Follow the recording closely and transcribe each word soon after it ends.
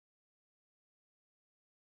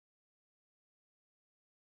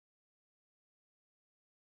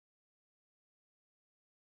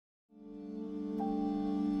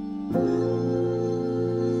The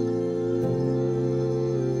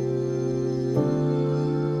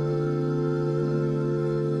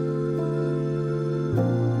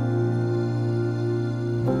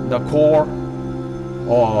core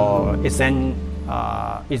or essential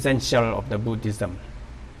of the Buddhism,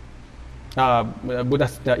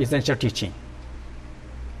 Buddha's the essential teaching.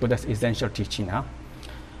 Buddha's essential teaching.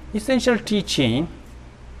 Essential teaching.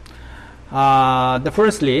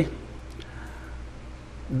 Firstly,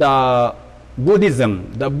 the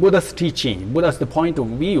Buddhism, the Buddha's teaching, Buddha's the point of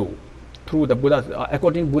view, through the Buddha,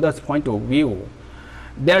 according to Buddha's point of view,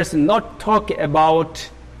 there's not talk about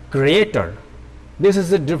creator. This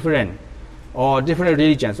is a different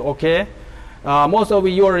religions. Okay, most of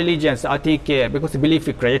your religions, I think, because believe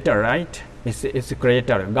in creator, right? It's a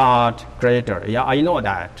creator, God, creator. Yeah, I know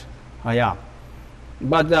that. Yeah,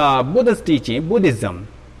 but the Buddha's teaching, Buddhism,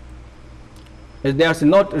 there's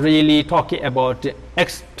not really talking about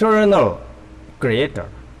external creator,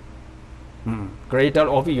 creator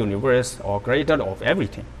of the universe or creator of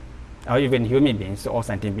everything, or even human beings or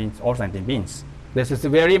sentient beings. This is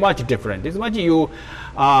very much different. This is what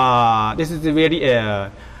this is very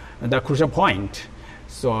the crucial point.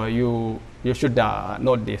 So you should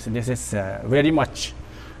note this. This is very much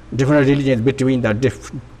different religions between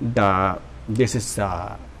this is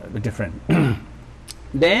different.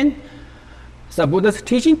 Then, so Buddha's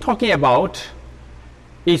teaching talking about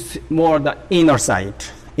is more the inner side,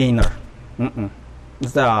 inner.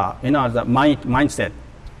 It's the the mindset,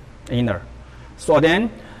 inner. So then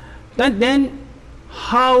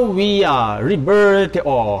how we rebirth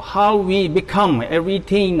or how we become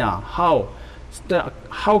everything, how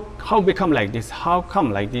become like this, how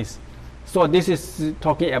come like this. So this is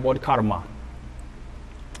talking about karma.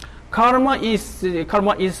 Karma is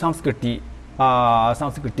Sanskrit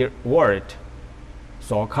word.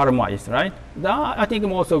 So karma is right. I think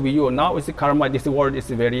most of you now is karma. This word is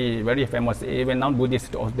very, very famous. Even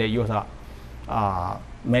non-Buddhists they use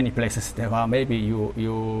many places. Maybe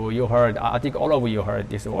you heard. I think all of you heard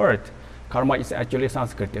this word. Karma is actually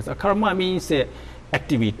Sanskrit. So karma means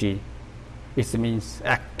activity. It means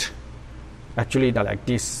act. Actually, like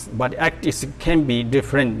this. But act can be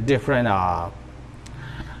different.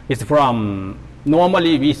 It's from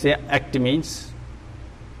normally we say act means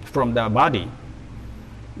from the body,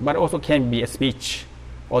 but also can be a speech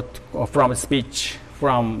or from speech,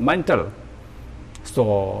 from mental.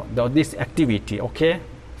 So this activity, okay,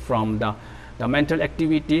 from the mental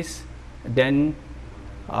activities, then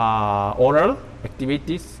oral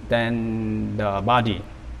activities, then the body.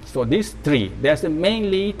 So these three, there's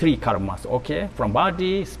mainly three karmas, okay, from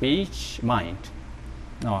body, speech, mind.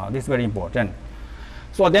 This is very important.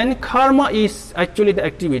 So then karma is actually the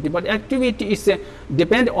activity, but activity is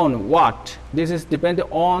depend on what? This is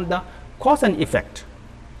dependent on the cause and effect.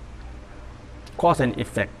 Cause and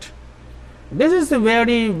effect. This is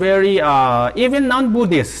very, very even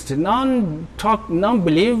non-Buddhist,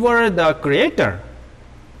 non-believer, the creator,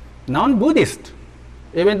 non-Buddhist,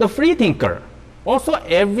 even the free thinker, also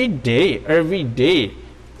every day,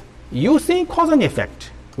 using cause and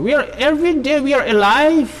effect. Every day we are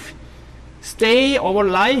alive. Stay our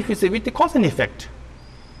life is with the cause and effect.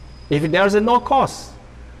 If there is no cause,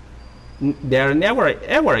 there never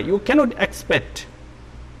ever you cannot expect.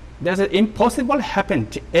 There's an impossible happen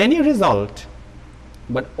to any result.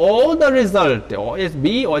 But all the result, or it's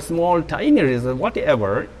big or small, tiny result,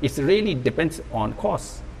 whatever, it really depends on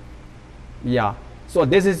cause. Yeah. So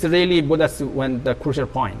this is really Buddha's the crucial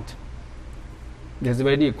point. This is a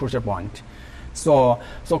very crucial point. So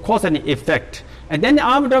cause and effect. And then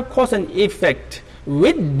after cause and effect,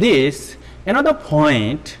 with this, another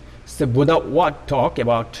point, the Buddha what talk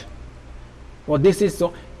about? Well, this is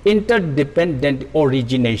so interdependent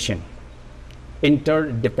origination.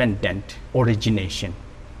 Interdependent origination.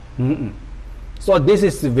 So this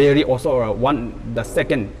is very also the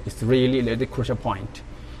second is really the crucial point.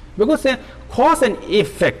 Because cause and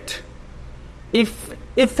effect,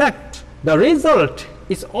 the result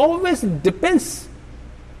is always depends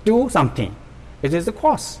to something. It is the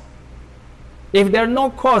cause. If there is no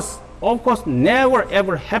cause, of course, never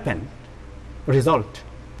ever happen result.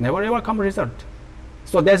 Never ever come result.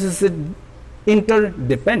 So this is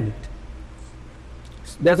interdependent.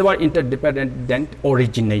 That's why interdependent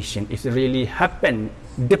origination is really happen,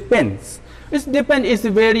 depends. It's depend is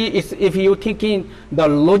very, if you thinking the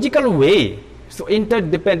logical way, so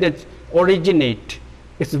interdependent originate,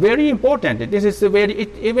 it's very important. This is very,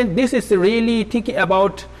 even this is really thinking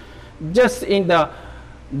about just in the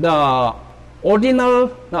ordinary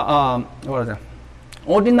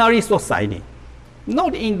society,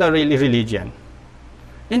 not in the really religion.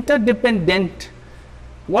 Interdependent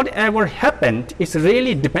whatever happened is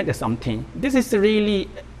really depend on something. This is really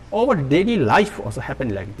our daily life also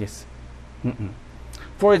happen like this.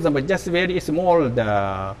 For example, just very small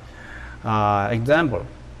the example.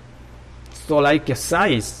 So like a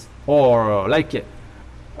size or like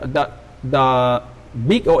the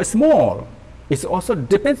big or small, it also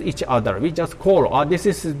depends each other. We just call, this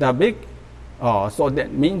is the big, so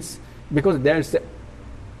that means because there's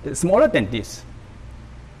smaller than this.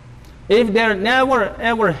 If there never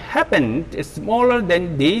ever happened smaller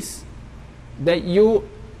than this, then you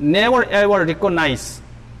never ever recognize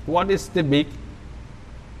what is the big.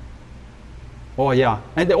 Oh yeah,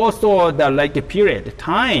 and also the like a period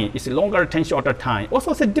time is longer than shorter time.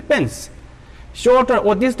 Also it depends, shorter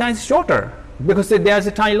or this time is shorter because there's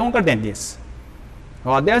a time longer than this.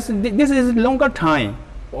 This is longer time,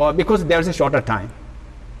 or because there's a shorter time.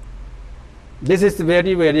 This is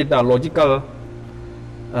very very the logical,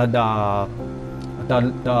 the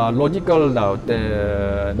logical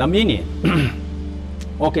the meaning.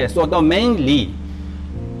 Okay, so the mainly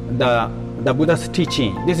the Buddha's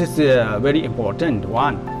teaching. This is a very important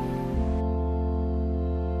one.